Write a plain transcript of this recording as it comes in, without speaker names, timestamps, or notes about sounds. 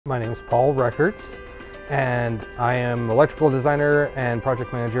My name is Paul Reckerts, and I am electrical designer and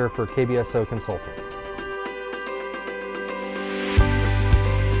project manager for KBSO Consulting.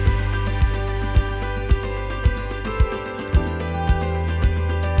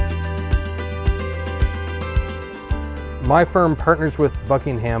 My firm partners with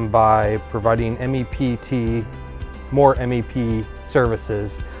Buckingham by providing MEP, more MEP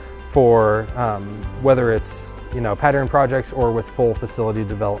services for whether it's pattern projects or with full facility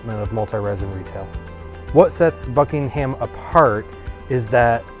development of multi-resin retail. What sets Buckingham apart is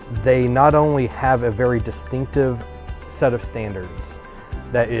that they not only have a very distinctive set of standards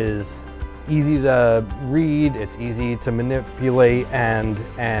that is easy to read, it's easy to manipulate and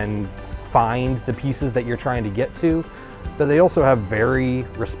find the pieces that you're trying to get to, but they also have very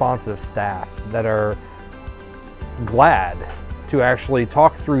responsive staff that are glad to actually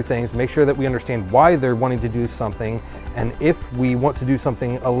talk through things, make sure that we understand why they're wanting to do something, and if we want to do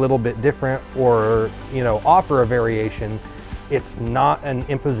something a little bit different or offer a variation, it's not an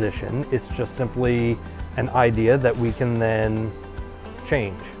imposition, it's just simply an idea that we can then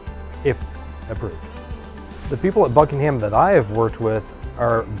change if approved. The people at Buckingham that I have worked with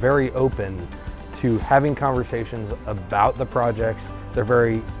are very open to having conversations about the projects. They're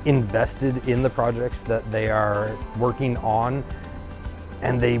very invested in the projects that they are working on,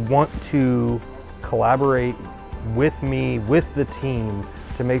 and they want to collaborate with me, with the team,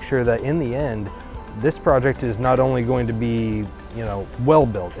 to make sure that in the end, this project is not only going to be well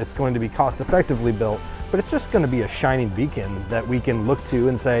built, it's going to be cost effectively built, but it's just going to be a shining beacon that we can look to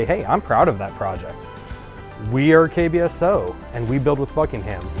and say, hey, I'm proud of that project. We are KBSO and we build with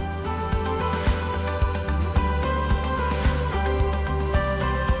Buckingham.